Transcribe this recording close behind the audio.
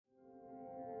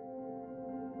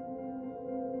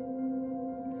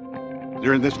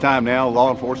During this time now,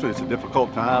 law enforcement, it's a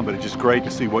difficult time, but it's just great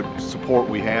to see what support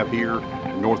we have here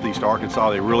in Northeast Arkansas.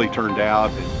 They really turned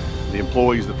out. The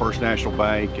employees of the First National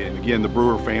Bank and again the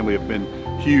Brewer family have been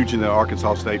huge in the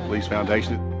Arkansas State Police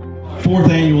Foundation. 4th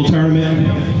annual tournament.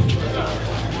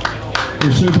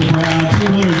 We're super proud.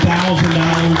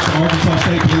 $200,000 Arkansas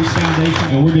State Police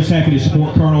Foundation, and we're just happy to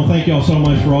support Colonel. Thank y'all so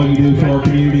much for all you do for our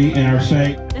community and our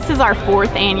state. This is our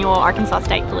 4th annual Arkansas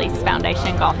State Police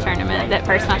Foundation golf tournament that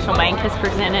First National Bank has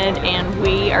presented, and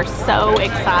we are so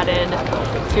excited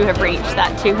to have reached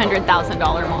that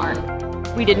 $200,000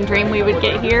 mark. We didn't dream we would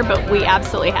get here, but we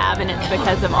absolutely have, and it's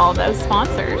because of all those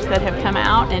sponsors that have come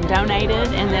out and donated,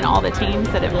 and then all the teams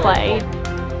that have played.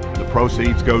 The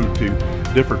proceeds go to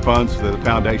different funds that the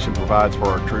foundation provides for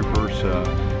our troopers.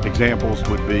 Examples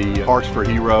would be Parks for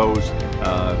Heroes.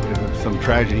 If some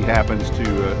tragedy happens to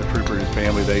a trooper and his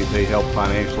family, they help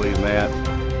financially in that.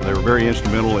 They were very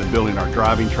instrumental in building our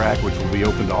driving track, which will be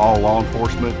open to all law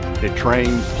enforcement. It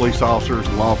trains police officers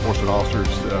and law enforcement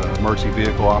officers, emergency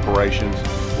vehicle operations,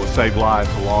 will save lives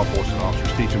to law enforcement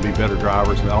officers, teach them to be better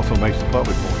drivers, and it also makes the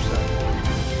public more safe.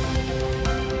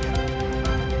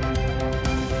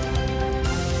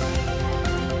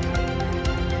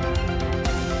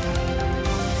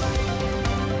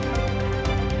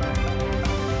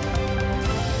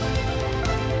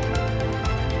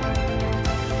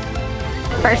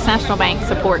 First National Bank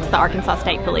supports the Arkansas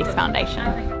State Police Foundation.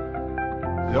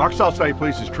 The Arkansas State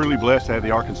Police is truly blessed to have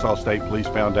the Arkansas State Police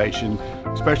Foundation,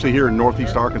 especially here in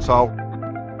Northeast Arkansas.